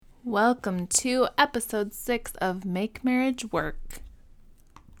Welcome to episode 6 of Make Marriage Work.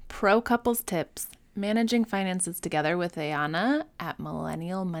 Pro Couples Tips, Managing Finances Together with Ayana at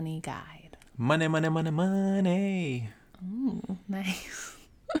Millennial Money Guide. Money, money, money, money. Ooh, nice.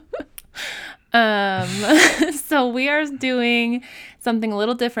 So we are doing something a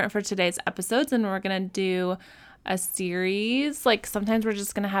little different for today's episodes, and we're going to do a series. Like sometimes we're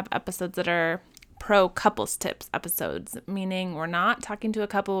just going to have episodes that are pro couples tips episodes, meaning we're not talking to a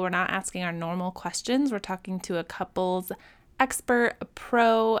couple, we're not asking our normal questions, we're talking to a couples expert, a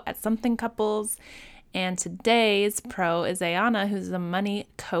pro at something couples. And today's pro is Ayana, who's a money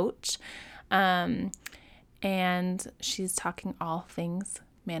coach, and she's talking all things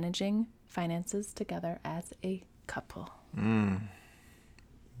managing finances together as a couple.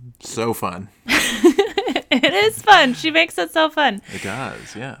 So fun. It is fun. She makes it so fun. It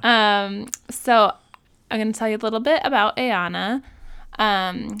does, yeah. So I'm going to tell you a little bit about Ayana.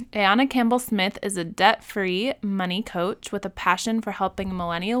 Ayana Campbell Smith is a debt-free money coach with a passion for helping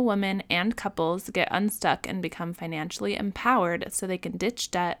millennial women and couples get unstuck and become financially empowered so they can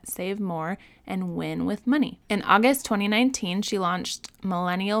ditch debt, save more, and win with money. In August 2019, she launched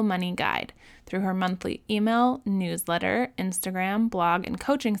Millennial Money Guide. Through her monthly email, newsletter, Instagram, blog, and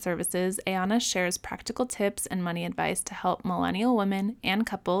coaching services, Ayana shares practical tips and money advice to help millennial women and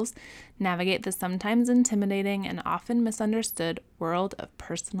couples navigate the sometimes intimidating and often misunderstood world of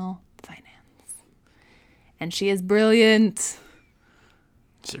personal finance. And she is brilliant.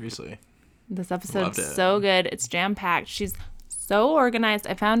 Seriously. This episode's so good. It's jam-packed. She's so organized.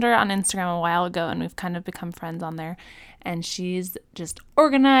 I found her on Instagram a while ago, and we've kind of become friends on there. And she's just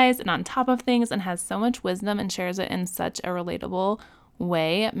organized and on top of things and has so much wisdom and shares it in such a relatable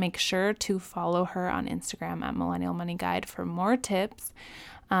way. Make sure to follow her on Instagram at Millennial Money Guide for more tips.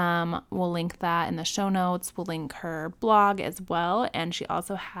 We'll link that in the show notes. We'll link her blog as well. And she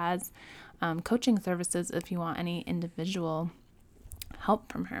also has coaching services if you want any individual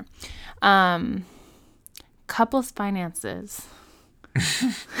help from her. Couples finances. Do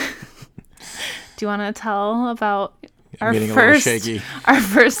you want to tell about our first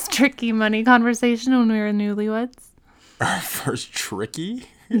tricky money conversation when we were newlyweds? Our first tricky?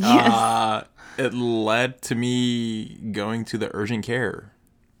 Yes. It led to me going to the urgent care.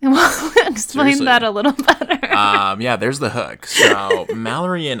 Well, explain Seriously. that a little better. Yeah, there's the hook. So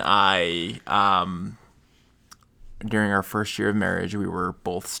Mallory and I, during our first year of marriage, we were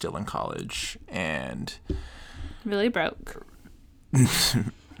both still in college and Really broke.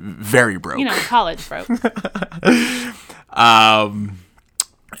 very broke. You know, college broke.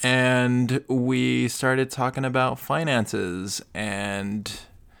 And we started talking about finances, and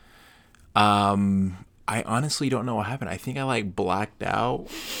I honestly don't know what happened. I think I blacked out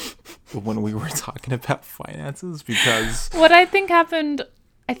when we were talking about finances because What I think happened,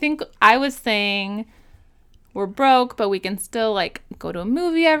 I think I was saying we're broke, but we can still go to a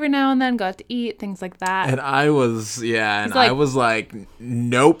movie every now and then, go out to eat, things like that. and I was I was like,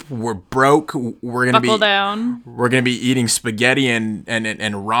 nope, we're broke. We're Buckle down. We're gonna be eating spaghetti and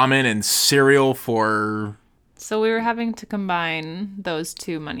ramen and cereal for. So we were having to combine those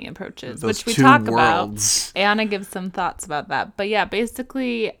two money approaches, Those which we two talk worlds. about. Ayana gives some thoughts about that. But yeah,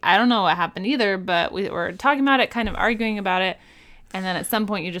 basically, I don't know what happened either, but we were talking about it, kind of arguing about it. And then at some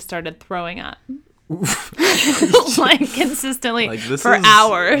point you just started throwing up. Consistently for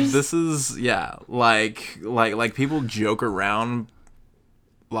hours. This is like people joke around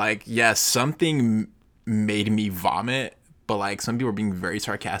yes, something made me vomit, but some people are being very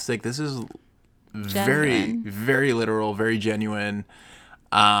sarcastic. This is very, very literal, very genuine.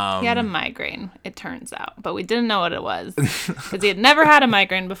 He had a migraine, it turns out, but we didn't know what it was because he had never had a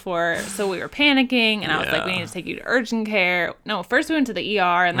migraine before. So we were panicking, and I was like, "We need to take you to urgent care." No, first we went to the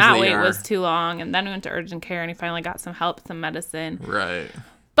ER, and that wait was too long, and then we went to urgent care, and he finally got some help, some medicine. Right.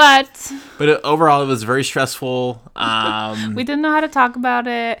 But overall, it was very stressful. We didn't know how to talk about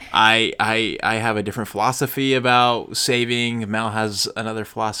it. I have a different philosophy about saving. Mel has another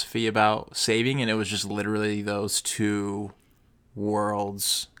philosophy about saving, and it was just literally those two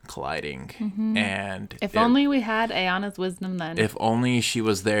worlds colliding. And If only we had Ayana's wisdom then. if only she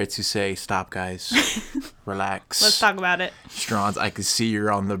was there to say, stop guys, relax. Let's talk about it. Strauns, I could see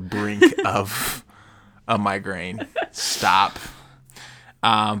you're on the brink of a migraine. Stop.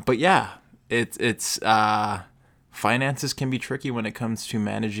 But yeah, it's finances can be tricky when it comes to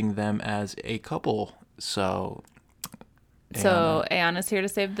managing them as a couple. So Ayana's here to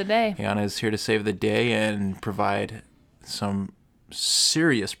save the day. Ayana is here to save the day and provide some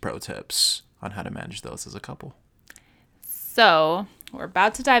serious pro tips on how to manage those as a couple. So we're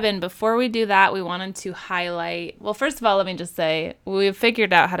about to dive in. Before we do that, we wanted to highlight, well, first of all, let me just say, we've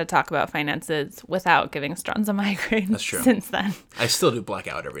figured out how to talk about finances without giving Strons a migraine. That's true. Since then. I still do black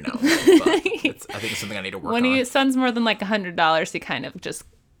out every now and then, but I think it's something I need to work on. When he spends more than like $100, he kind of just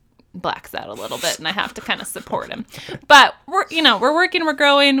blacks out a little bit, and I have to kind of support him. But we're working, we're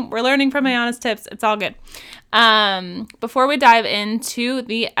growing, we're learning from Ayana's tips. It's all good. Before we dive into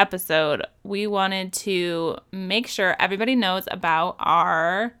the episode, we wanted to make sure everybody knows about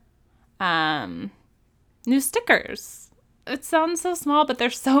our new stickers. It sounds so small, but they're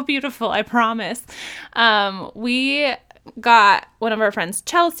so beautiful, I promise. We got one of our friends,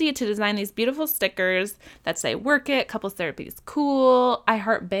 Chelsea, to design these beautiful stickers that say "Work It," "Couples Therapy is Cool," "I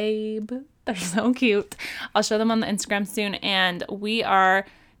Heart Babe." They're so cute. I'll show them on the Instagram soon, and we are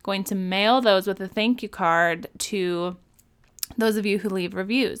going to mail those with a thank you card to those of you who leave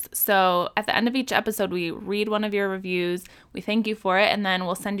reviews. So at the end of each episode, we read one of your reviews, we thank you for it, and then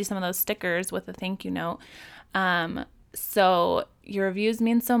we'll send you some of those stickers with a thank you note. So your reviews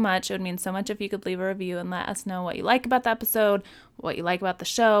mean so much. It would mean so much if you could leave a review and let us know what you like about the episode, what you like about the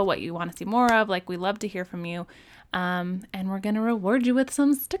show, what you want to see more of. Like, we love to hear from you. And we're going to reward you with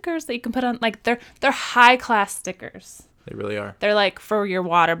some stickers that you can put on. Like, they're high class stickers. They really are. They're like for your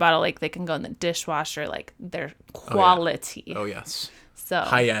water bottle. Like, they can go in the dishwasher. Like, they're quality. Oh, yes. So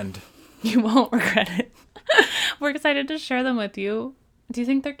high end. You won't regret it. We're excited to share them with you. Do you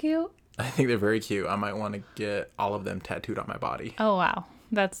think they're cute? I think they're very cute. I might want to get all of them tattooed on my body. Oh, wow.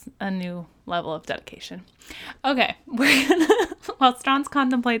 That's a new level of dedication. Okay. While Strons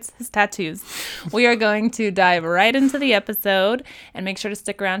contemplates his tattoos, we are going to dive right into the episode, and make sure to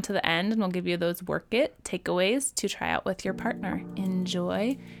stick around to the end, and we'll give you those Work It takeaways to try out with your partner.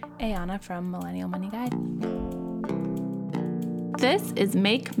 Enjoy. Ayana from Millennial Money Guide. This is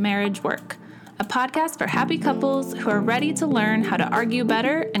Make Marriage Work, a podcast for happy couples who are ready to learn how to argue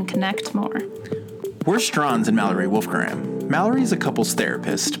better and connect more. We're Strons and Mallory Wolfgram. Mallory's a couples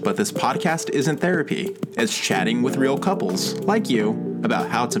therapist, but this podcast isn't therapy. It's chatting with real couples, like you, about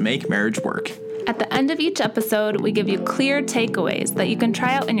how to make marriage work. At the end of each episode, we give you clear takeaways that you can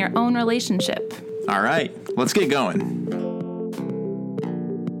try out in your own relationship. All right, let's get going.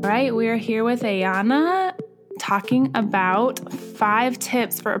 All right, we are here with Ayana, talking about 5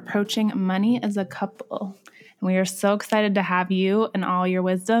 tips for approaching money as a couple. And we are so excited to have you and all your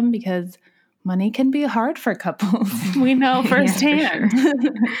wisdom, because money can be hard for couples. We know firsthand. Yeah,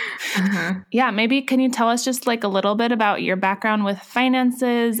 for sure. Yeah, maybe can you tell us just like a little bit about your background with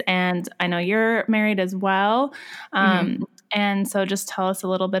finances? And I know you're married as well. And so just tell us a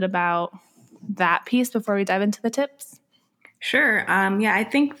little bit about that piece before we dive into the tips. Sure. Yeah, I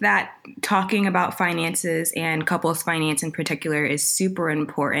think that talking about finances and couples finance in particular is super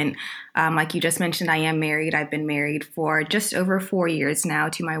important. Like you just mentioned, I am married. I've been married for just over 4 years now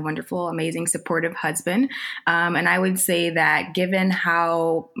to my wonderful, amazing, supportive husband. And I would say that given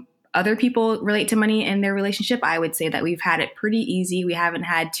how other people relate to money in their relationship, I would say that we've had it pretty easy. We haven't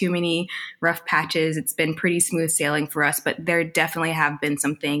had too many rough patches. It's been pretty smooth sailing for us, but there definitely have been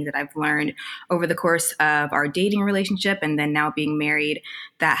some things that I've learned over the course of our dating relationship and then now being married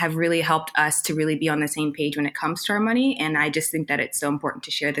that have really helped us to really be on the same page when it comes to our money. And I just think that it's so important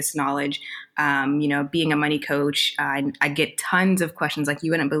to share this knowledge. Being a money coach, I get tons of questions like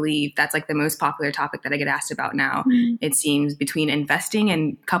you wouldn't believe. That's like the most popular topic that I get asked about now. Mm-hmm. It seems between investing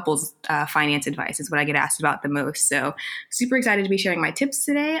and couples finance advice is what I get asked about the most. So super excited to be sharing my tips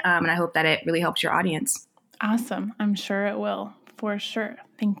today. And I hope that it really helps your audience. Awesome. I'm sure it will, for sure.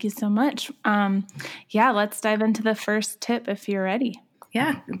 Thank you so much. Let's dive into the first tip if you're ready.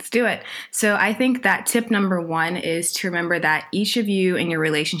 Yeah, let's do it. So I think that tip number 1 is to remember that each of you in your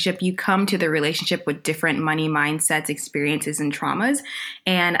relationship, you come to the relationship with different money mindsets, experiences, and traumas.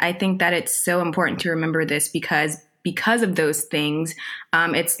 And I think that it's so important to remember this because of those things,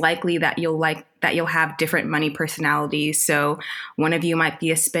 it's likely that you'll have different money personalities. So one of you might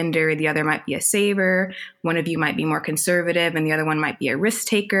be a spender, the other might be a saver. One of you might be more conservative, and the other one might be a risk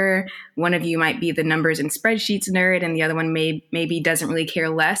taker. One of you might be the numbers and spreadsheets nerd, and the other one maybe doesn't really care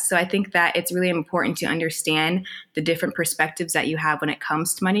less. So I think that it's really important to understand the different perspectives that you have when it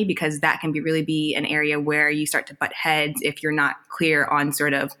comes to money, because that can really be an area where you start to butt heads if you're not clear on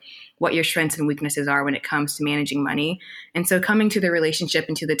sort of what your strengths and weaknesses are when it comes to managing money. And so coming to the relationship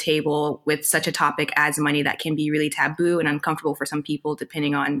and to the table with such a topic as money that can be really taboo and uncomfortable for some people,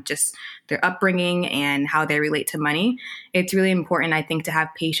 depending on just their upbringing and how they relate to money, it's really important, I think, to have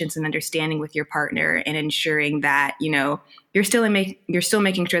patience and understanding with your partner and ensuring that, you're still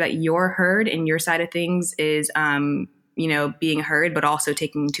making sure that you're heard and your side of things is, being heard, but also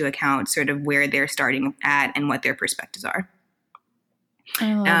taking into account sort of where they're starting at and what their perspectives are.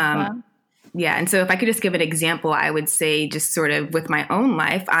 I love that. Yeah. And so if I could just give an example, I would say just sort of with my own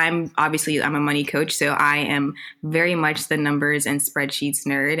life, I'm a money coach. So I am very much the numbers and spreadsheets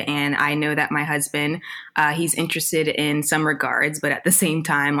nerd. And I know that my husband, he's interested in some regards, but at the same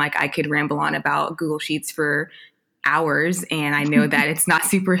time, like I could ramble on about Google Sheets for hours. And I know that it's not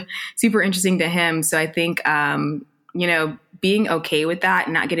super interesting to him. So I think, being okay with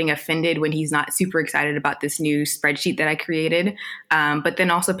that, not getting offended when he's not super excited about this new spreadsheet that I created, but then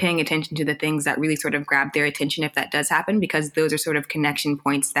also paying attention to the things that really sort of grab their attention if that does happen, because those are sort of connection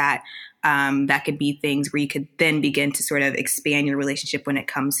points that that could be things where you could then begin to sort of expand your relationship when it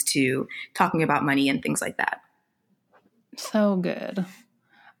comes to talking about money and things like that. So good.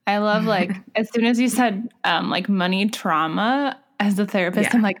 I love, like, as soon as you said like money trauma, as a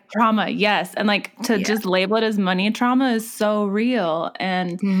therapist, I'm like, trauma, yes. And like to just label it as money trauma is so real.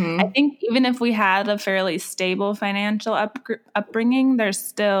 And I think even if we had a fairly stable financial upbringing, there's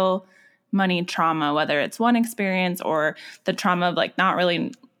still money trauma, whether it's one experience or the trauma of like not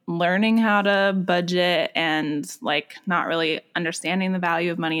really learning how to budget and like not really understanding the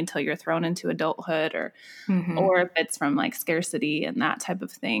value of money until you're thrown into adulthood, or if it's from like scarcity and that type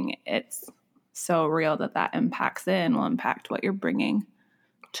of thing. It's so real that impacts will impact what you're bringing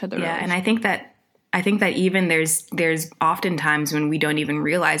to the relationship. And I think that even there's often times when we don't even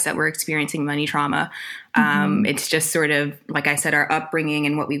realize that we're experiencing money trauma. It's just sort of, like I said, our upbringing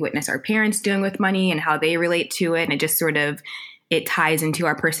and what we witness our parents doing with money and how they relate to it. And it just sort of, it ties into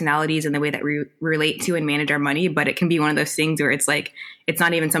our personalities and the way that we relate to and manage our money. But it can be one of those things where it's like, it's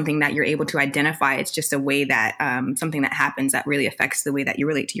not even something that you're able to identify. It's just a way that something that happens that really affects the way that you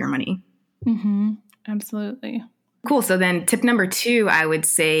relate to your money. Absolutely. Cool. So then tip number 2, I would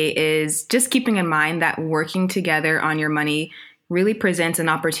say, is just keeping in mind that working together on your money really presents an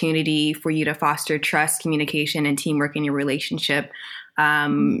opportunity for you to foster trust, communication, and teamwork in your relationship.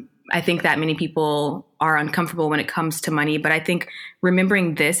 I think that many people are uncomfortable when it comes to money, but I think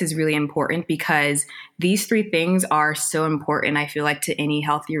remembering this is really important because these 3 things are so important, I feel like, to any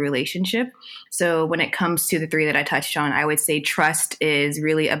healthy relationship. So when it comes to the 3 that I touched on, I would say trust is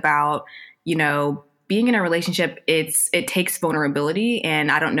really about, being in a relationship. It takes vulnerability,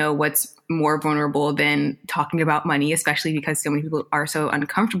 and I don't know what's more vulnerable than talking about money, especially because so many people are so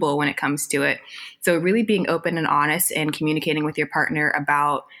uncomfortable when it comes to it. So really being open and honest and communicating with your partner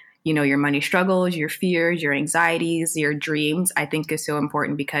about, your money struggles, your fears, your anxieties, your dreams, I think is so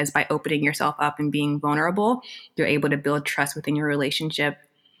important, because by opening yourself up and being vulnerable, you're able to build trust within your relationship.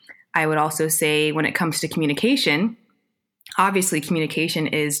 I would also say when it comes to communication, obviously, communication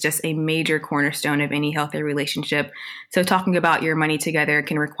is just a major cornerstone of any healthy relationship. So talking about your money together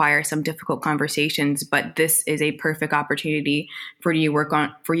can require some difficult conversations, but this is a perfect opportunity for you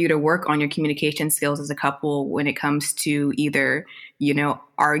to work on your communication skills as a couple when it comes to either,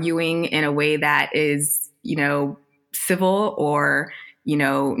 arguing in a way that is, civil, or,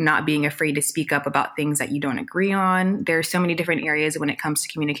 not being afraid to speak up about things that you don't agree on. There are so many different areas when it comes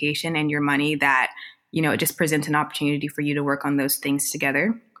to communication and your money that it just presents an opportunity for you to work on those things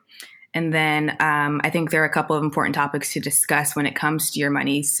together. And then I think there are a couple of important topics to discuss when it comes to your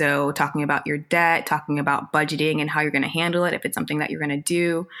money. So talking about your debt, talking about budgeting and how you're going to handle it if it's something that you're going to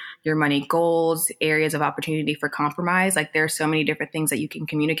do, your money goals, areas of opportunity for compromise. Like there are so many different things that you can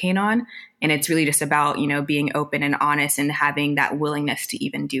communicate on. And it's really just about, being open and honest and having that willingness to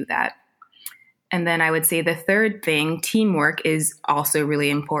even do that. And then I would say the third thing, teamwork, is also really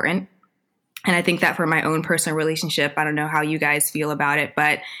important. And I think that for my own personal relationship, I don't know how you guys feel about it,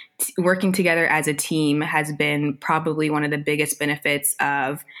 but working together as a team has been probably one of the biggest benefits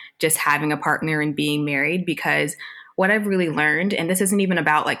of just having a partner and being married, because what I've really learned, and this isn't even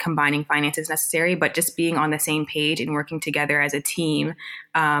about like combining finances necessary, but just being on the same page and working together as a team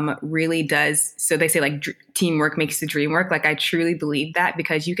really does. So they say like teamwork makes the dream work. Like I truly believe that,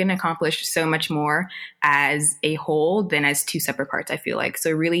 because you can accomplish so much more as a whole than as 2 separate parts, I feel like.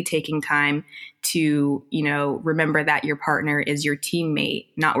 So really taking time to, remember that your partner is your teammate,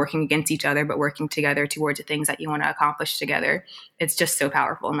 not working against each other, but working together towards the things that you want to accomplish together. It's just so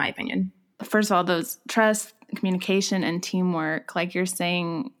powerful, in my opinion. First of all, those trust, communication, and teamwork, like you're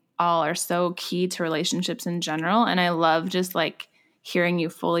saying, all are so key to relationships in general. And I love just like hearing you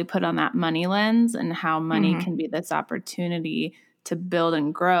fully put on that money lens and how money can be this opportunity to build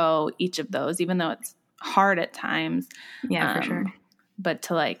and grow each of those, even though it's hard at times. Yeah, for sure. But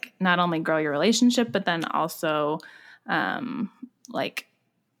to like not only grow your relationship, but then also like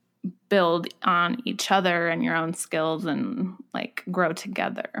build on each other and your own skills and like grow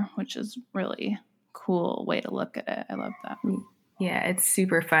together, which is really cool way to look at it. I love that. Yeah, it's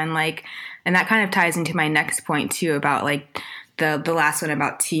super fun. Like, and that kind of ties into my next point too, about like the last one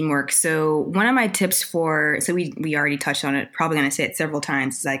about teamwork. So one of my tips so we already touched on it, probably going to say it several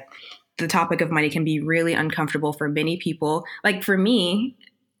times, is like the topic of money can be really uncomfortable for many people. Like for me,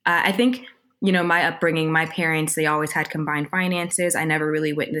 I think, my upbringing, my parents, they always had combined finances. I never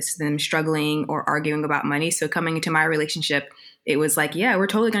really witnessed them struggling or arguing about money. So coming into my relationship, it was like, yeah, we're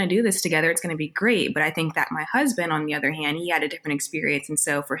totally going to do this together. It's going to be great. But I think that my husband, on the other hand, he had a different experience. And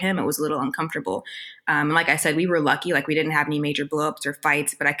so for him, it was a little uncomfortable. Like I said, we were lucky, like we didn't have any major blowups or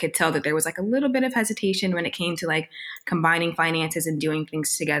fights, but I could tell that there was like a little bit of hesitation when it came to like combining finances and doing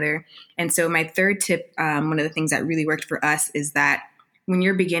things together. And so my third tip, one of the things that really worked for us is that when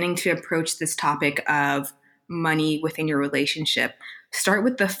you're beginning to approach this topic of money within your relationship, start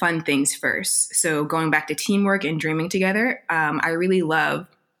with the fun things first. So going back to teamwork and dreaming together, I really love,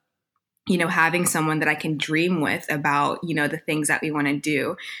 having someone that I can dream with about, the things that we want to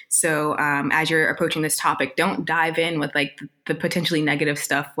do. So as you're approaching this topic, don't dive in with like the potentially negative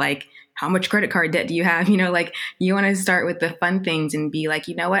stuff, like how much credit card debt do you have? Like you want to start with the fun things and be like,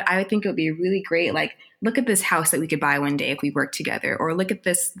 you know what, I think it would be really great. Like, look at this house that we could buy one day if we work together, or look at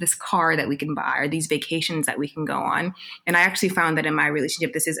this car that we can buy, or these vacations that we can go on. And I actually found that in my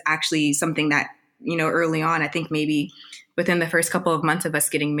relationship, this is actually something that, early on, I think maybe within the first couple of months of us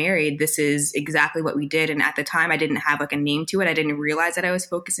getting married, this is exactly what we did. And at the time, I didn't have like a name to it. I didn't realize that I was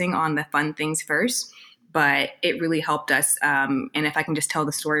focusing on the fun things first, but it really helped us. And if I can just tell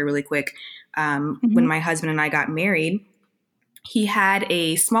the story really quick, when my husband and I got married, he had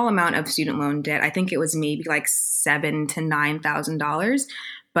a small amount of student loan debt. I think it was maybe like $7,000 to $9,000.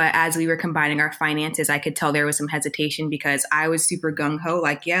 But as we were combining our finances, I could tell there was some hesitation because I was super gung-ho,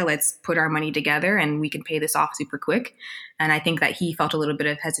 like, yeah, let's put our money together and we can pay this off super quick. And I think that he felt a little bit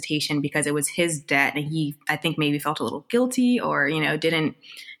of hesitation because it was his debt. And I think maybe felt a little guilty or,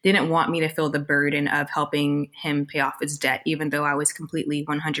 didn't want me to feel the burden of helping him pay off his debt, even though I was completely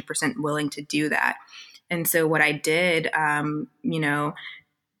 100% willing to do that. And so what I did,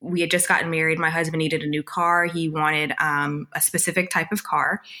 we had just gotten married. My husband needed a new car. He wanted a specific type of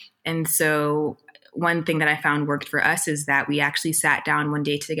car. And so one thing that I found worked for us is that we actually sat down one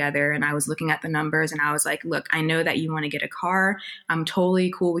day together and I was looking at the numbers and I was like, look, I know that you want to get a car. I'm totally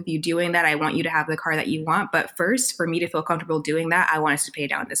cool with you doing that. I want you to have the car that you want. But first, for me to feel comfortable doing that, I want us to pay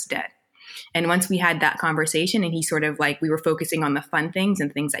down this debt. And once we had that conversation and he sort of like, we were focusing on the fun things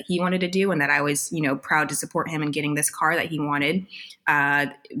and things that he wanted to do and that I was, proud to support him in getting this car that he wanted.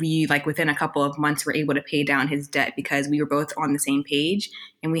 We like within a couple of months were able to pay down his debt because we were both on the same page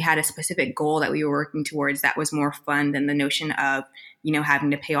and we had a specific goal that we were working towards that was more fun than the notion of,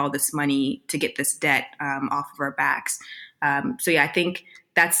 having to pay all this money to get this debt off of our backs. So yeah, I think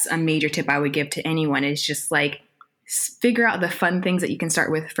that's a major tip I would give to anyone is just like figure out the fun things that you can start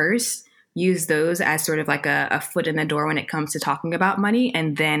with first. Use those as sort of like a foot in the door when it comes to talking about money.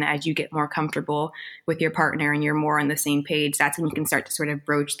 And then as you get more comfortable with your partner and you're more on the same page, that's when you can start to sort of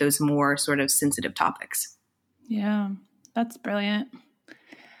broach those more sort of sensitive topics. Yeah, that's brilliant.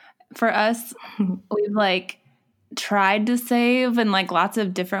 For us, we've like tried to save in like lots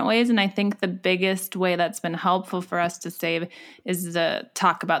of different ways. And I think the biggest way that's been helpful for us to save is to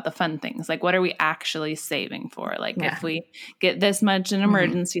talk about the fun things. Like, what are we actually saving for? Like if we get this much in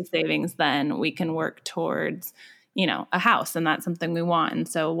emergency savings, then we can work towards, a house and that's something we want. And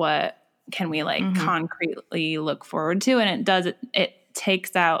so what can we like concretely look forward to? And it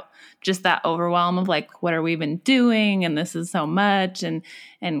takes out just that overwhelm of like, what are we even doing? And this is so much and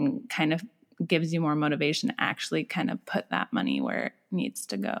kind of gives you more motivation to actually kind of put that money where it needs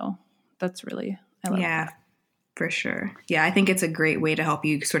to go. That's really, I love that. For sure. Yeah, I think it's a great way to help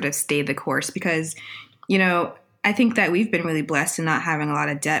you sort of stay the course because, I think that we've been really blessed in not having a lot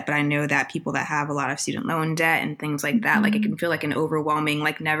of debt, but I know that people that have a lot of student loan debt and things like that, like it can feel like an overwhelming,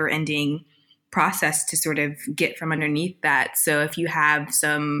 like never ending process to sort of get from underneath that. So if you have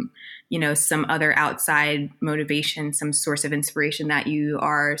some other outside motivation, some source of inspiration that you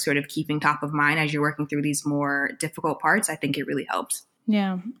are sort of keeping top of mind as you're working through these more difficult parts, I think it really helps.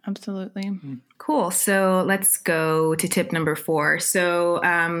 Yeah, absolutely. Cool. So let's go to tip number 4. So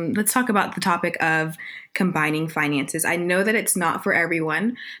let's talk about the topic of combining finances. I know that it's not for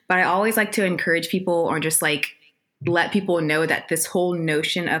everyone, but I always like to encourage people or just like let people know that this whole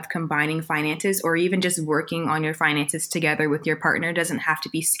notion of combining finances or even just working on your finances together with your partner doesn't have to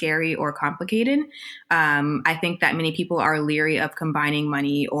be scary or complicated. I think that many people are leery of combining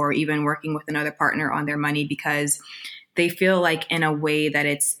money or even working with another partner on their money because they feel like in a way that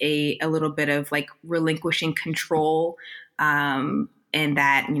it's a little bit of like relinquishing control and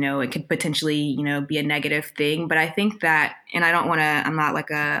that, it could potentially, be a negative thing. But I think that, and I'm not like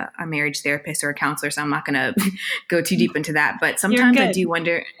a marriage therapist or a counselor, so I'm not going to go too deep into that. But sometimes I do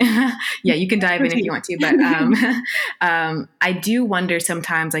wonder, yeah, you can dive in if you want to, but I do wonder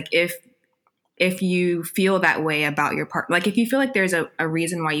sometimes, like if you feel that way about your partner, like if you feel like there's a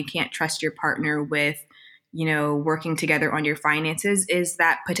reason why you can't trust your partner with, working together on your finances, is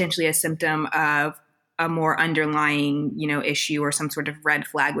that potentially a symptom of a more underlying, issue or some sort of red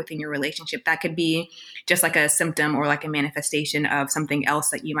flag within your relationship? That could be just like a symptom or like a manifestation of something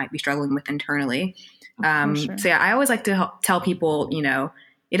else that you might be struggling with internally. Sure. So yeah, I always like to tell people,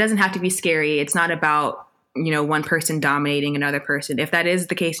 it doesn't have to be scary. It's not about, one person dominating another person. If that is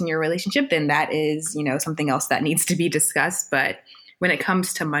the case in your relationship, then that is, something else that needs to be discussed. But when it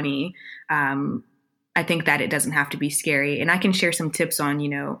comes to money, I think that it doesn't have to be scary. And I can share some tips on,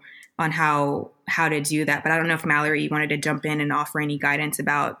 on how to do that. But I don't know if Mallory, you wanted to jump in and offer any guidance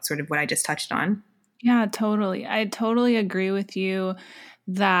about sort of what I just touched on. Yeah, totally. I totally agree with you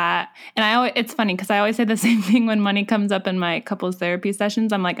that, and it's funny because I always say the same thing when money comes up in my couples therapy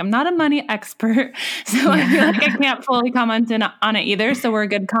sessions. I'm like, I'm not a money expert, so I feel like I can't fully comment on it either. So we're a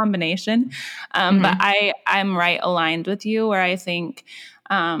good combination. But I'm right aligned with you where I think,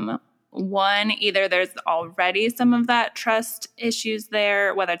 one, either there's already some of that trust issues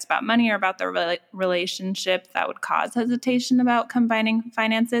there, whether it's about money or about the relationship that would cause hesitation about combining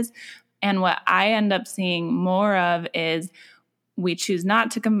finances. And what I end up seeing more of is we choose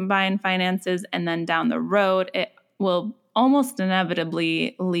not to combine finances, and then down the road, it will almost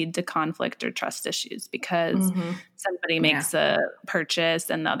inevitably lead to conflict or trust issues because somebody makes a purchase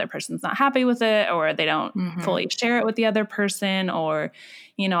and the other person's not happy with it, or they don't fully share it with the other person, or,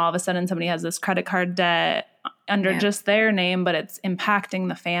 all of a sudden somebody has this credit card debt under just their name, but it's impacting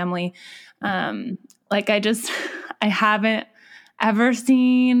the family. I haven't ever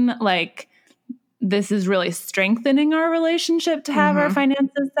seen like, this is really strengthening our relationship to have our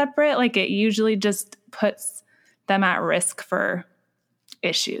finances separate. Like it usually just puts them at risk for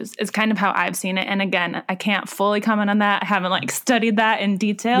issues. It's kind of how I've seen it. And again, I can't fully comment on that. I haven't studied that in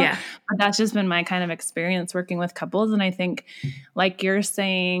detail, but that's just been my kind of experience working with couples. And I think like you're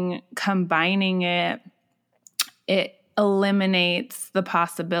saying, combining it eliminates the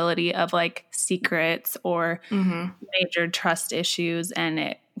possibility of like secrets or major trust issues. And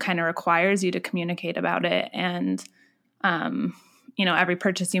it kind of requires you to communicate about it. And, every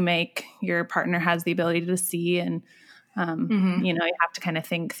purchase you make, your partner has the ability to see, and, you have to kind of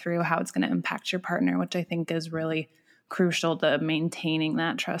think through how it's going to impact your partner, which I think is really crucial to maintaining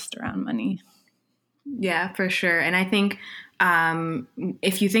that trust around money. Yeah, for sure. And I think,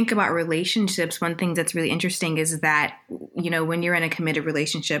 if you think about relationships, one thing that's really interesting is that, when you're in a committed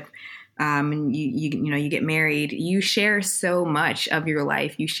relationship, and you get married, you share so much of your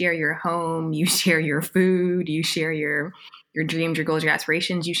life. You share your home, you share your food, you share your dreams, your goals, your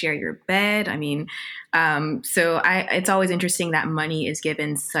aspirations, you share your bed. I mean, it's always interesting that money is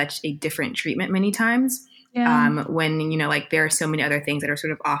given such a different treatment many times. Yeah. When, there are so many other things that are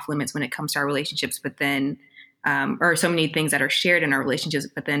sort of off limits when it comes to our relationships, but then, or so many things that are shared in our relationships,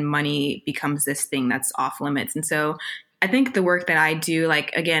 but then money becomes this thing that's off limits. And so I think the work that I do,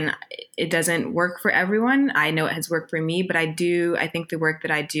 again, it doesn't work for everyone. I know it has worked for me, but I think the work that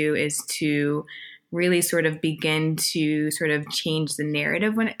I do is to really sort of begin to sort of change the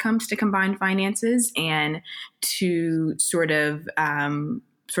narrative when it comes to combined finances, and to sort of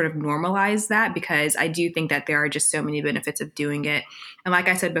normalize that, because I do think that there are just so many benefits of doing it. And like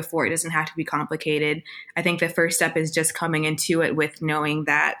I said before, it doesn't have to be complicated. I think the first step is just coming into it with knowing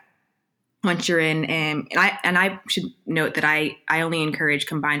that once you're in, and I should note that I only encourage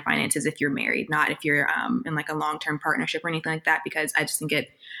combined finances if you're married, not if you're in like a long-term partnership or anything like that, because I just think it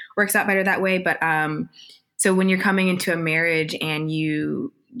works out better that way. But so when you're coming into a marriage and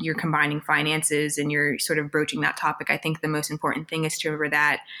you're combining finances and you're sort of broaching that topic, I think the most important thing is to remember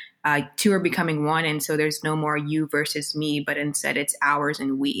that two are becoming one, and so there's no more you versus me, but instead it's ours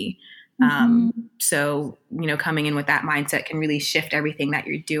and we. So, coming in with that mindset can really shift everything that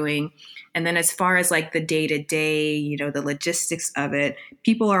you're doing. And then as far as like the day to day, the logistics of it,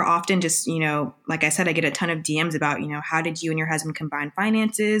 people are often just, like I said, I get a ton of DMs about, how did you and your husband combine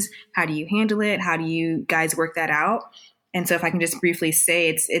finances? How do you handle it? How do you guys work that out? And so if I can just briefly say,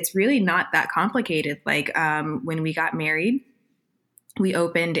 it's really not that complicated. Like when we got married, we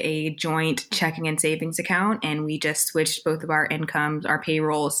opened a joint checking and savings account, and we just switched both of our incomes, our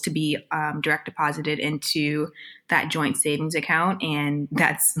payrolls, to be direct deposited into that joint savings account. And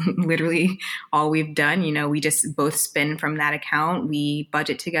that's literally all we've done. We just both spend from that account. We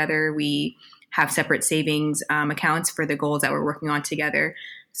budget together. We have separate savings accounts for the goals that we're working on together.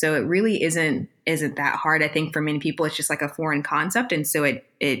 So it really isn't that hard. I think for many people, it's just like a foreign concept. And so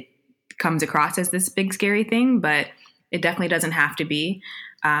it comes across as this big, scary thing, but it definitely doesn't have to be.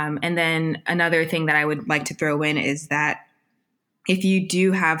 And then another thing that I would like to throw in is that if you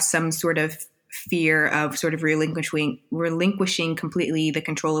do have some sort of fear of sort of relinquishing completely the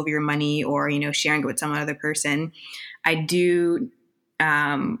control of your money, or, you know, sharing it with some other person, I do,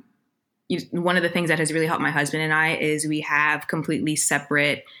 one of the things that has really helped my husband and I is we have completely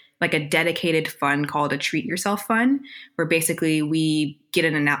separate, like a dedicated fund called a Treat Yourself Fund, where basically we get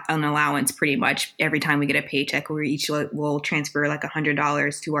an allowance pretty much every time we get a paycheck, where each will transfer like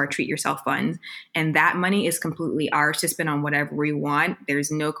 $100 to our Treat Yourself Fund. And that money is completely ours to spend on whatever we want.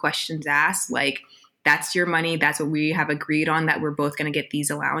 There's no questions asked. Like, that's your money. That's what we have agreed on, that we're both going to get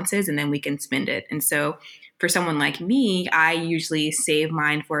these allowances and then we can spend it. And so for someone like me, I usually save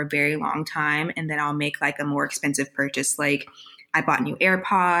mine for a very long time, and then I'll make like a more expensive purchase. Like, I bought new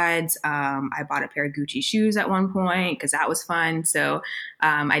AirPods. I bought a pair of Gucci shoes at one point because that was fun. So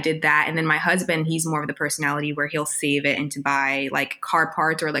I did that. And then my husband, he's more of the personality where he'll save it and to buy like car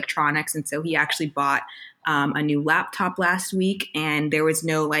parts or electronics. And so he actually bought a new laptop last week, and there was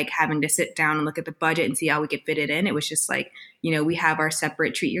no like having to sit down and look at the budget and see how we could fit it in. It was just like, you know, we have our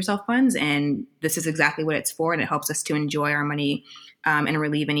separate Treat Yourself funds, and this is exactly what it's for. And it helps us to enjoy our money and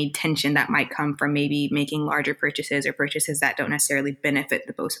relieve any tension that might come from maybe making larger purchases or purchases that don't necessarily benefit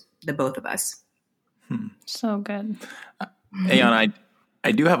the both of us. So good. Ayana,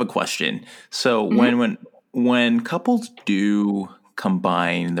 I do have a question. So when couples do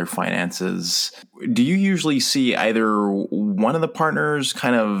combine their finances, do you usually see either one of the partners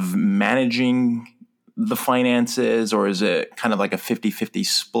kind of managing the finances, or is it kind of like a 50-50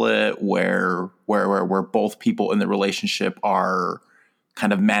 split where both people in the relationship are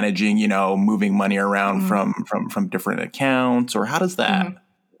kind of managing, you know, moving money around from different accounts, or how does that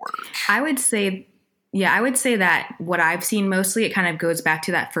work? I would say that what I've seen mostly, it kind of goes back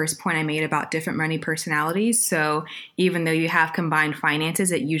to that first point I made about different money personalities. So even though you have combined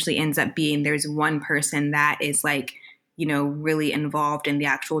finances, it usually ends up being there's one person that is like, you know, really involved in the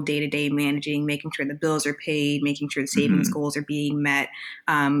actual day-to-day managing, making sure the bills are paid, making sure the savings goals are being met.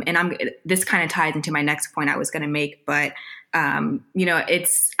 This kind of ties into my next point I was going to make, but you know,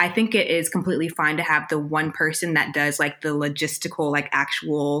 I think it is completely fine to have the one person that does like the logistical, like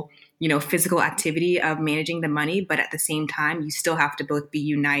actual, you know, physical activity of managing the money. But at the same time, you still have to both be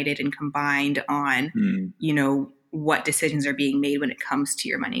united and combined on, you know, what decisions are being made when it comes to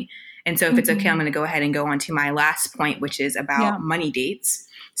your money. And so if it's okay, I'm going to go ahead and go on to my last point, which is about money dates.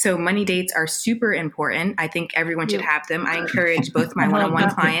 So money dates are super important. I think everyone should have them. I encourage both my one-on-one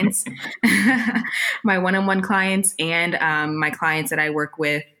clients, and my clients that I work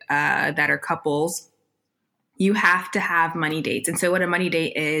with that are couples. You have to have money dates. And so what a money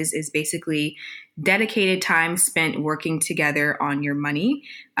date is basically dedicated time spent working together on your money.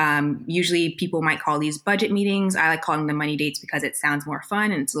 Usually people might call these budget meetings. I like calling them money dates because it sounds more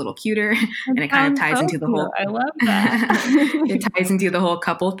fun and it's a little cuter, and it kind of ties into the whole, I love that. it ties into the whole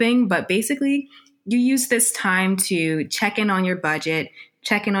couple thing. But basically you use this time to check in on your budget,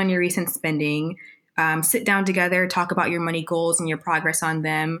 check in on your recent spending, sit down together, talk about your money goals and your progress on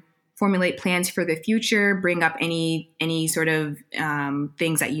them, formulate plans for the future, bring up any sort of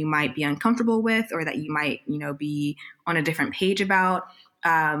things that you might be uncomfortable with, or that you might, you know, be on a different page about.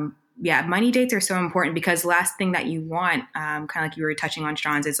 Money dates are so important because the last thing that you want, kind of like you were touching on,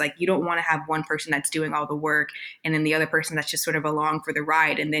 Strauns, is like you don't want to have one person that's doing all the work and then the other person that's just sort of along for the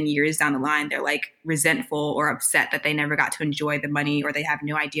ride. And then years down the line, they're like resentful or upset that they never got to enjoy the money, or they have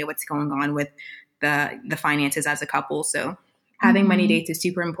no idea what's going on with the finances as a couple. So having money dates is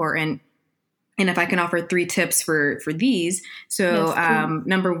super important. And if I can offer 3 tips for these. So Yes,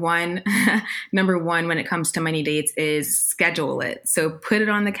 number one, when it comes to money dates is schedule it. So put it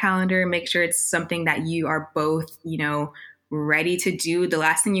on the calendar, make sure it's something that you are both, you know, ready to do. The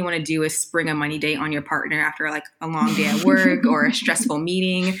last thing you want to do is spring a money date on your partner after like a long day at work or a stressful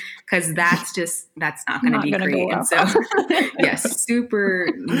meeting, because that's not going to be great. Well. And so yes, super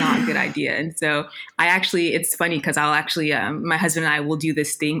not good idea. And so it's funny because I'll actually, my husband and I will do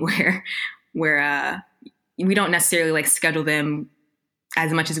this thing where we don't necessarily like schedule them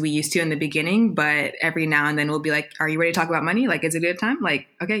as much as we used to in the beginning, but every now and then we'll be like, are you ready to talk about money? Like, is it a good time? Like,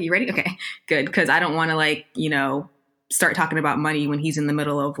 okay, you ready? Okay, good. Cause I don't want to like, you know, start talking about money when he's in the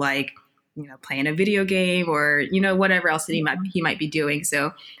middle of like, you know, playing a video game or, you know, whatever else that he might be doing.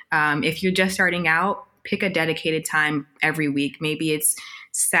 So if you're just starting out, pick a dedicated time every week. Maybe it's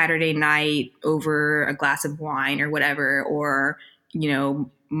Saturday night over a glass of wine or whatever, or, you know,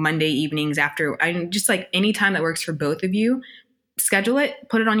 Monday evenings after, just like any time that works for both of you, schedule it,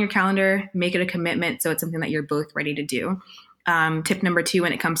 put it on your calendar, make it a commitment. So it's something that you're both ready to do. Tip number 2,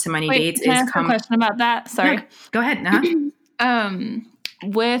 when it comes to money dates, can is I ask a question about that? Sorry. No, go ahead.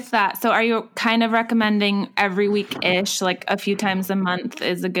 With that, so are you kind of recommending every week-ish, like a few times a month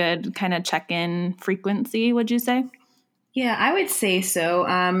is a good kind of check-in frequency, would you say? Yeah, I would say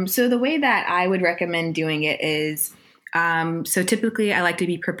so. So the way that I would recommend doing it is, so typically I like to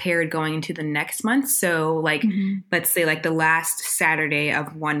be prepared going into the next month. So like, let's say like the last Saturday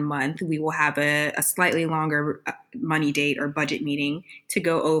of one month, we will have a slightly longer money date or budget meeting to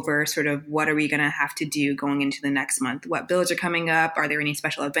go over sort of what are we going to have to do going into the next month? What bills are coming up? Are there any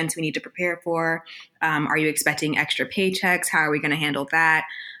special events we need to prepare for? Are you expecting extra paychecks? How are we going to handle that?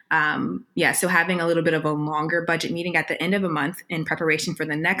 So having a little bit of a longer budget meeting at the end of a month in preparation for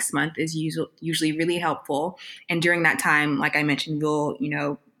the next month is usually really helpful. And during that time, like I mentioned, we'll,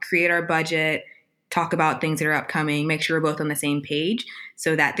 create our budget, talk about things that are upcoming, make sure we're both on the same page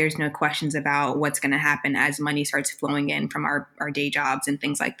so that there's no questions about what's going to happen as money starts flowing in from our day jobs and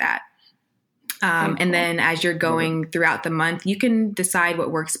things like that. And then as you're going throughout the month, you can decide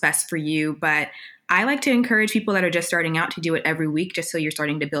what works best for you. But I like to encourage people that are just starting out to do it every week, just so you're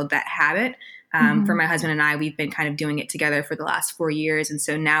starting to build that habit. For my husband and I, we've been kind of doing it together for the last 4 years. And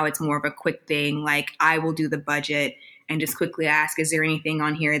so now it's more of a quick thing. Like I will do the budget and just quickly ask, is there anything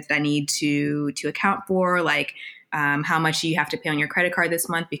on here that I need to account for? Like, how much do you have to pay on your credit card this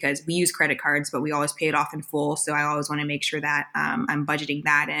month? Because we use credit cards, but we always pay it off in full. So I always want to make sure that I'm budgeting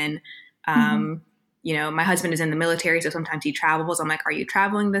that in. My husband is in the military, so sometimes he travels. I'm like, are you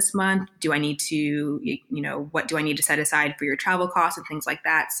traveling this month? Do I need to, what do I need to set aside for your travel costs and things like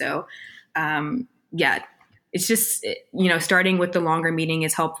that? So, it's just, starting with the longer meeting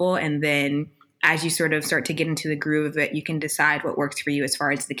is helpful. And then as you sort of start to get into the groove of it, you can decide what works for you as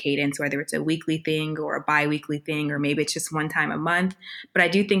far as the cadence, whether it's a weekly thing or a bi-weekly thing, or maybe it's just one time a month. But I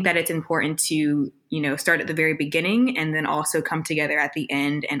do think that it's important to, start at the very beginning and then also come together at the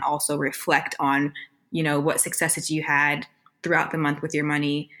end and also reflect on, what successes you had throughout the month with your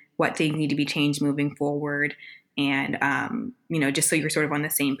money, what things need to be changed moving forward. And, just so you're sort of on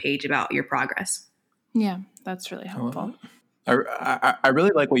the same page about your progress. Yeah, that's really helpful. I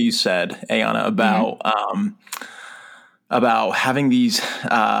really like what you said, Ayana, about having these,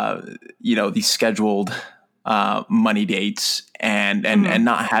 these scheduled money dates and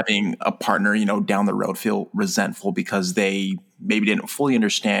not having a partner, down the road feel resentful because they maybe didn't fully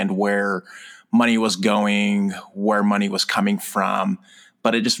understand where money was going, where money was coming from.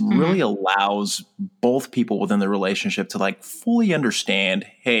 But it just really allows both people within the relationship to like fully understand,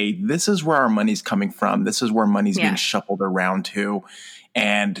 hey, this is where our money's coming from. This is where money's being shuffled around to.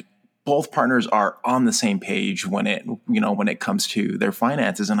 And both partners are on the same page when it comes to their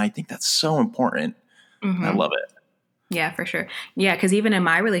finances. And I think that's so important. I love it. Yeah, for sure. Yeah, because even in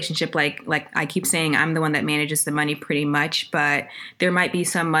my relationship, like I keep saying, I'm the one that manages the money pretty much, but there might be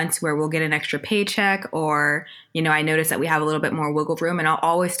some months where we'll get an extra paycheck or, I notice that we have a little bit more wiggle room. And I'll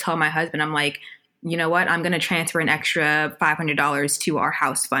always tell my husband, I'm like, you know what, I'm going to transfer an extra $500 to our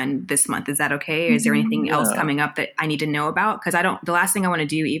house fund this month. Is that okay? Is there anything else coming up that I need to know about? Because the last thing I want to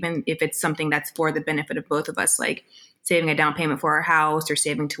do, even if it's something that's for the benefit of both of us, like saving a down payment for our house or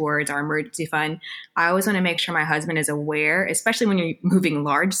saving towards our emergency fund, I always want to make sure my husband is aware, especially when you're moving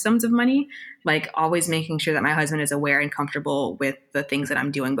large sums of money, like always making sure that my husband is aware and comfortable with the things that I'm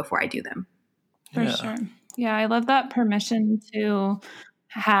doing before I do them. For sure. Yeah, I love that permission to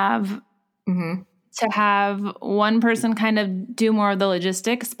have one person kind of do more of the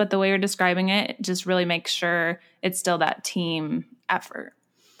logistics, but the way you're describing it just really makes sure it's still that team effort.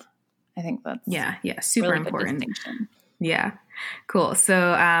 I think that's super really important. Yeah, cool.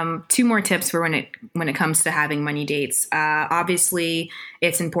 So 2 more tips for when it comes to having money dates. Obviously,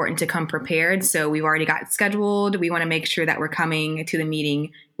 it's important to come prepared. So we've already got it scheduled. We want to make sure that we're coming to the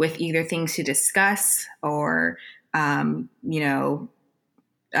meeting with either things to discuss or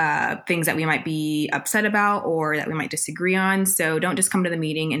things that we might be upset about or that we might disagree on. So don't just come to the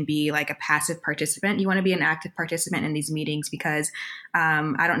meeting and be like a passive participant. You want to be an active participant in these meetings because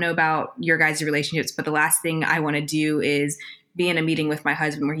I don't know about your guys' relationships, but the last thing I want to do is be in a meeting with my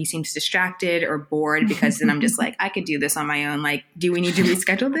husband where he seems distracted or bored because then I'm just like, I could do this on my own. Like, do we need to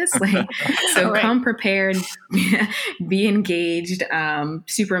reschedule this? Come prepared, be engaged,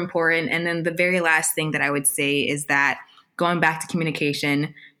 super important. And then the very last thing that I would say is that going back to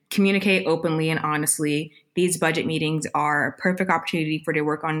communication, communicate openly and honestly. These budget meetings are a perfect opportunity for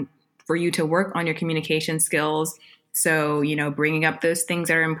you to work on your communication skills. So, bringing up those things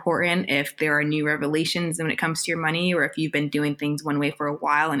that are important, if there are new revelations when it comes to your money, or if you've been doing things one way for a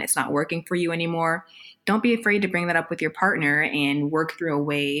while and it's not working for you anymore, don't be afraid to bring that up with your partner and work through a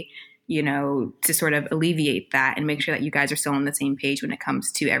way, to sort of alleviate that and make sure that you guys are still on the same page when it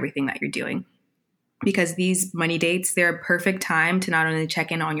comes to everything that you're doing. Because these money dates, they're a perfect time to not only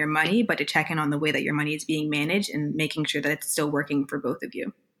check in on your money, but to check in on the way that your money is being managed and making sure that it's still working for both of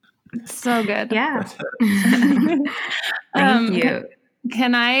you. So good. Yeah. Thank you.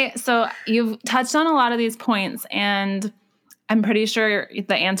 So you've touched on a lot of these points, and I'm pretty sure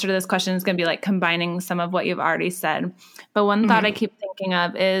the answer to this question is going to be like combining some of what you've already said. But one thought I keep thinking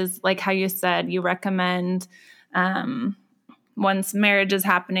of is like how you said you recommend, once marriage is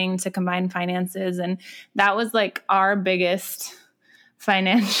happening, to combine finances. And that was like our biggest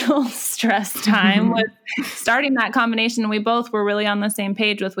financial stress time was starting that combination. We both were really on the same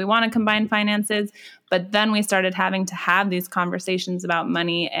page with, we want to combine finances, but then we started having to have these conversations about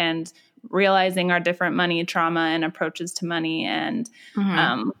money and realizing our different money trauma and approaches to money. And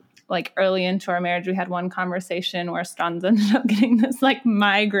like early into our marriage, we had one conversation where Stans ended up getting this like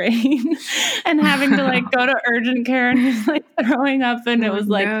migraine and having to like go to urgent care and just like throwing up, and it was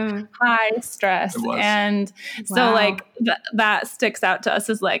like high stress. And so like that sticks out to us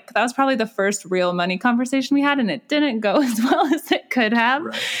as like, that was probably the first real money conversation we had, and it didn't go as well as it could have.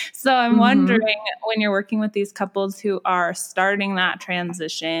 So I'm wondering, when you're working with these couples who are starting that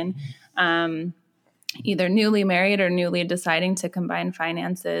transition, either newly married or newly deciding to combine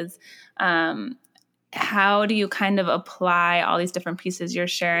finances, how do you kind of apply all these different pieces you're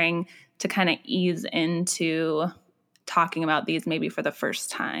sharing to kind of ease into talking about these maybe for the first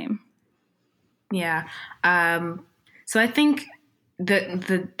time? Yeah. So I think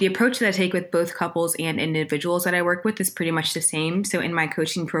the approach that I take with both couples and individuals that I work with is pretty much the same. So in my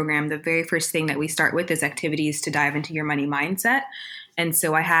coaching program, the very first thing that we start with is activities to dive into your money mindset. And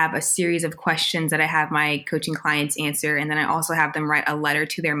so I have a series of questions that I have my coaching clients answer. And then I also have them write a letter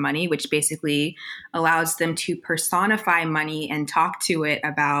to their money, which basically allows them to personify money and talk to it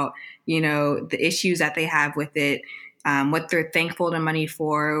about, the issues that they have with it, what they're thankful to money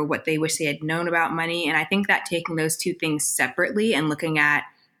for, what they wish they had known about money. And I think that taking those two things separately and looking at,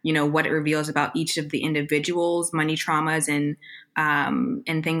 what it reveals about each of the individuals' money traumas and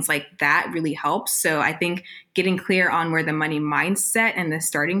things like that really helps. So I think getting clear on where the money mindset and the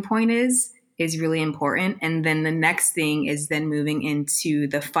starting point is really important. And then the next thing is then moving into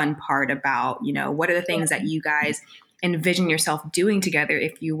the fun part about, what are the things that you guys envision yourself doing together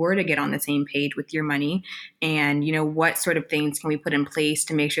if you were to get on the same page with your money, and, what sort of things can we put in place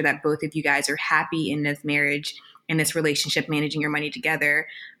to make sure that both of you guys are happy in this marriage, in this relationship, managing your money together.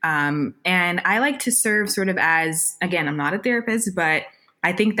 And I like to serve sort of as, again, I'm not a therapist, but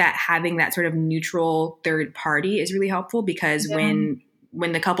I think that having that sort of neutral third party is really helpful, because when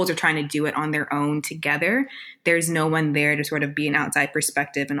the couples are trying to do it on their own together, there's no one there to sort of be an outside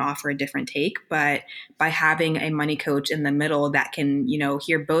perspective and offer a different take. But by having a money coach in the middle that can,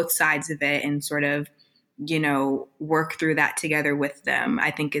 hear both sides of it and sort of, work through that together with them,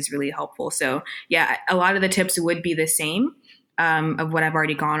 I think is really helpful. So yeah, a lot of the tips would be the same of what I've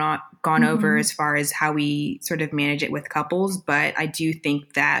already gone over as far as how we sort of manage it with couples. But I do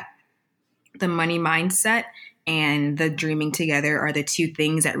think that the money mindset and the dreaming together are the two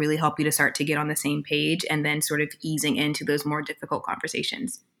things that really help you to start to get on the same page and then sort of easing into those more difficult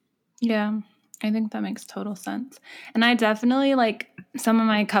conversations. Yeah, I think that makes total sense. And I definitely like some of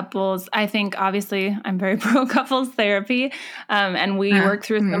my couples, I think obviously I'm very pro couples therapy, and we work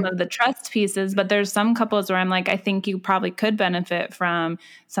through some of the trust pieces, but there's some couples where I'm like, I think you probably could benefit from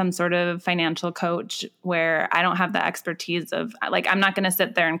some sort of financial coach where I don't have the expertise of, like, I'm not going to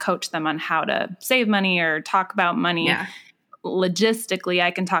sit there and coach them on how to save money or talk about money. Yeah. Logistically,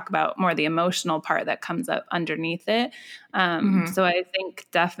 I can talk about more the emotional part that comes up underneath it. So I think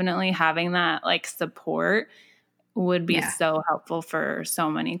definitely having that like support would be so helpful for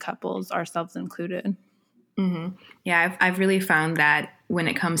so many couples, ourselves included. Yeah, I've really found that when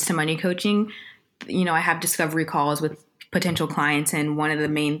it comes to money coaching, I have discovery calls with potential clients, and one of the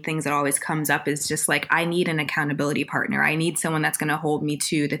main things that always comes up is just like, I need an accountability partner. I need someone that's going to hold me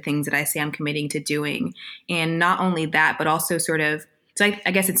to the things that I say I'm committing to doing. And not only that, but also sort of, so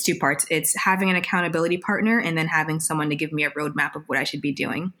I guess it's two parts. It's having an accountability partner and then having someone to give me a roadmap of what I should be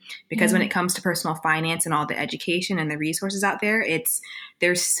doing. Because when it comes to personal finance and all the education and the resources out there,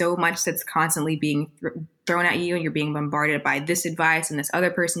 there's so much that's constantly being thrown at you, and you're being bombarded by this advice and this other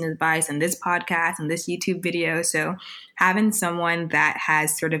person's advice and this podcast and this YouTube video. So having someone that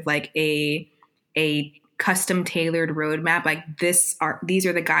has sort of like a custom tailored roadmap, like these are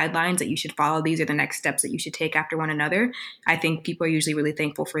the guidelines that you should follow. These are the next steps that you should take after one another. I think people are usually really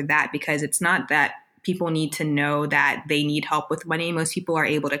thankful for that, because it's not that people need to know that they need help with money. Most people are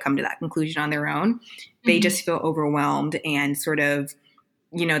able to come to that conclusion on their own. They just feel overwhelmed and sort of,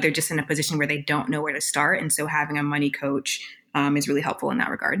 they're just in a position where they don't know where to start. And so having a money coach is really helpful in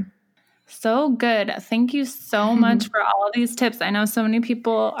that regard. So good. Thank you so much for all of these tips. I know so many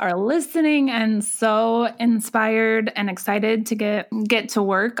people are listening and so inspired and excited to get to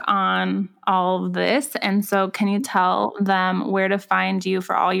work on all of this. And so can you tell them where to find you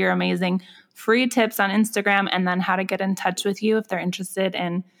for all your amazing free tips on Instagram, and then how to get in touch with you if they're interested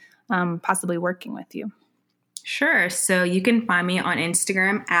in possibly working with you? Sure. So you can find me on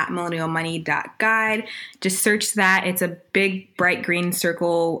Instagram at millennialmoney.guide. Just search that. It's a big, bright green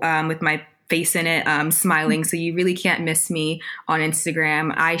circle with my face in it, smiling. So you really can't miss me on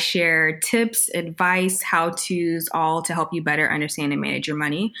Instagram. I share tips, advice, how-tos, all to help you better understand and manage your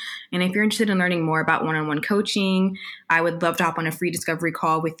money. And if you're interested in learning more about one-on-one coaching, I would love to hop on a free discovery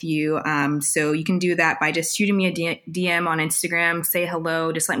call with you. So you can do that by just shooting me a DM on Instagram, say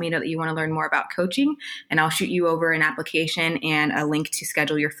hello, just let me know that you want to learn more about coaching, and I'll shoot you over an application and a link to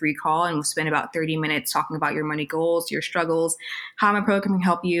schedule your free call. And we'll spend about 30 minutes talking about your money goals, your struggles, how my program can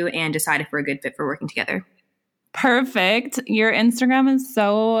help you, and decide if we're a good fit for working together. Perfect. Your Instagram is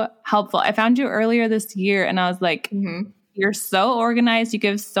so helpful. I found you earlier this year and I was like, you're so organized. You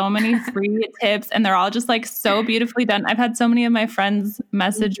give so many free tips and they're all just like so beautifully done. I've had so many of my friends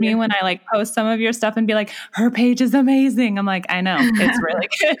message me when I like post some of your stuff and be like, her page is amazing. I'm like, I know, it's really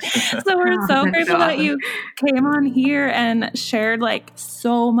good. So we're so grateful that you came on here and shared like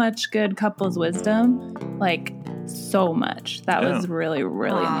so much good couples wisdom, like so much. That was really,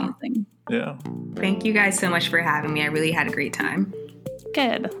 really amazing. Yeah. Thank you guys so much for having me. I really had a great time.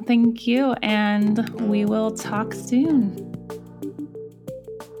 Good. Thank you. And we will talk soon.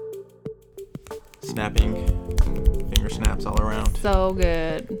 Snapping finger snaps all around. So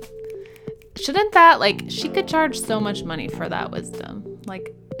good. Shouldn't that, like, she could charge so much money for that wisdom.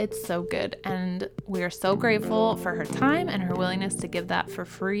 Like, it's so good. And we are so grateful for her time and her willingness to give that for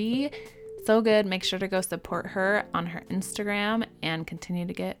free. So good. Make sure to go support her on her Instagram and continue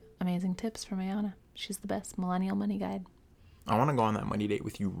to get amazing tips from Ayana. She's the best millennial money guide. I want to go on that money date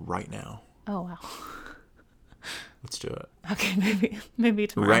with you right now. Oh, wow. Let's do it. Okay, maybe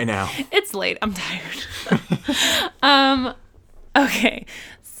tomorrow. Right now. It's late. I'm tired. Okay,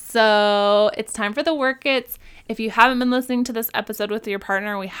 so it's time for the work its. If you haven't been listening to this episode with your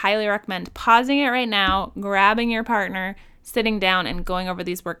partner, we highly recommend pausing it right now, grabbing your partner, sitting down, and going over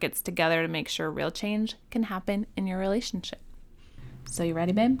these work its together to make sure real change can happen in your relationship. So you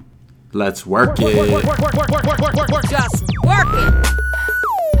ready, babe? Let's work it. Just work it.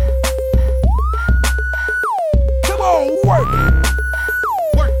 Come on, work.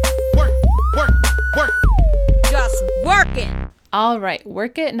 Work. Just work it. All right,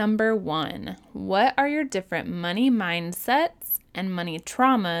 work it number 1. What are your different money mindsets and money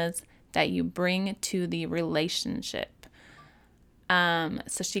traumas that you bring to the relationship?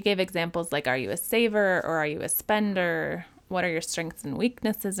 So she gave examples like, are you a saver or are you a spender? What are your strengths and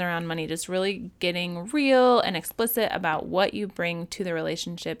weaknesses around money? Just really getting real and explicit about what you bring to the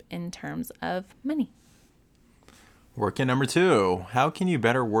relationship in terms of money. Working number 2, how can you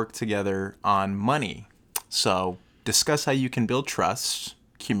better work together on money? So discuss how you can build trust,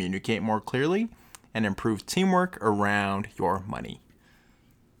 communicate more clearly, and improve teamwork around your money.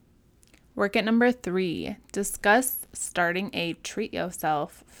 Work at number 3, discuss starting a treat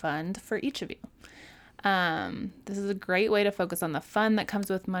yourself fund for each of you. This is a great way to focus on the fun that comes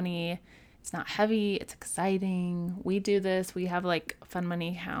with money. It's not heavy. It's exciting. We do this. We have like a fun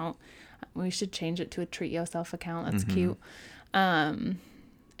money account. We should change it to a treat yourself account. That's cute. And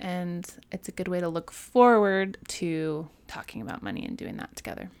it's a good way to look forward to talking about money and doing that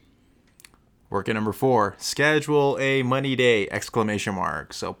together. Work at number 4, schedule a money day, !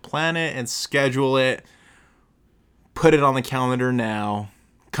 So plan it and schedule it. Put it on the calendar now.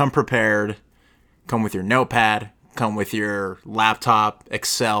 Come prepared. Come with your notepad, come with your laptop,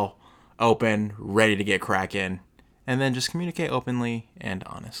 Excel open, ready to get cracking, and then just communicate openly and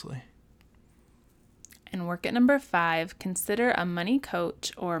honestly. And work at number 5, consider a money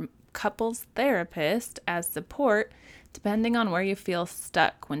coach or couples therapist as support, depending on where you feel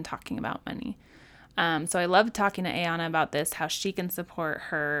stuck when talking about money. So I love talking to Ayana about this, how she can support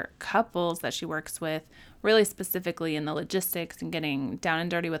her couples that she works with really specifically in the logistics and getting down and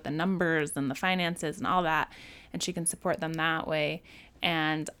dirty with the numbers and the finances and all that. And she can support them that way.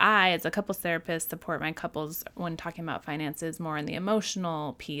 And I, as a couples therapist, support my couples when talking about finances more in the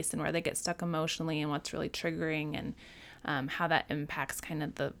emotional piece and where they get stuck emotionally and what's really triggering and how that impacts kind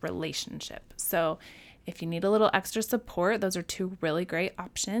of the relationship. So if you need a little extra support, those are 2 really great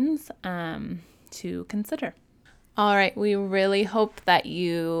options to consider. All right, we really hope that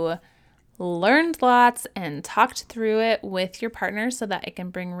you learned lots and talked through it with your partner so that it can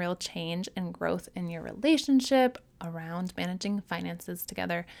bring real change and growth in your relationship around managing finances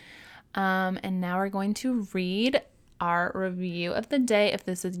together. And now we're going to read our review of the day. If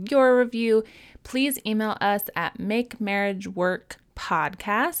this is your review, please email us at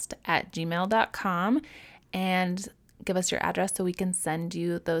makemarriageworkpodcast@gmail.com and give us your address so we can send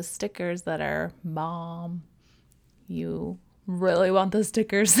you those stickers that are bomb. You really want those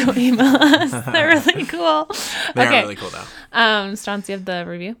stickers, so email us. They're really cool. They are really cool, though. Strauss, you have the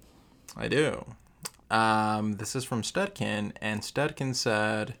review? I do. This is from Studkin, and Studkin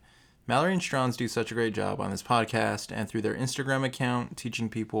said, Mallory and Strauss do such a great job on this podcast and through their Instagram account, teaching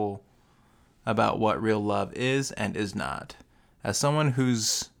people about what real love is and is not. As someone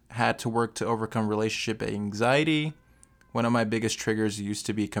who's had to work to overcome relationship anxiety, one of my biggest triggers used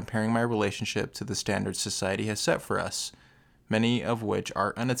to be comparing my relationship to the standards society has set for us, many of which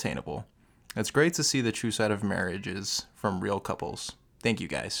are unattainable. It's great to see the true side of marriages from real couples. Thank you,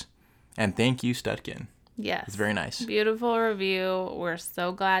 guys. And thank you, Studkin. Yes. It's very nice. Beautiful review. We're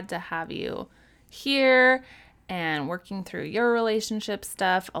so glad to have you here and working through your relationship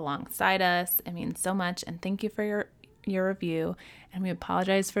stuff alongside us. It means so much. And thank you for your review. And we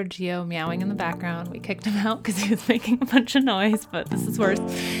apologize for Gio meowing in the background. We kicked him out because he was making a bunch of noise, but this is worse.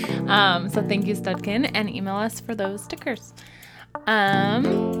 So thank you, Studkin, and email us for those stickers.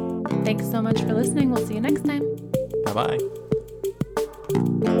 Thanks so much for listening. We'll see you next time. Bye-bye.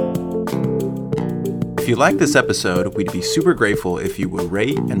 If you like this episode, we'd be super grateful if you would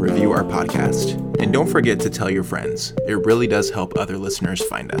rate and review our podcast. And don't forget to tell your friends. It really does help other listeners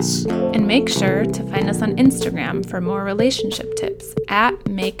find us. And make sure to find us on Instagram for more relationship tips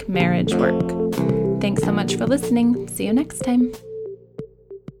 @MakeMarriageWork. Thanks so much for listening. See you next time.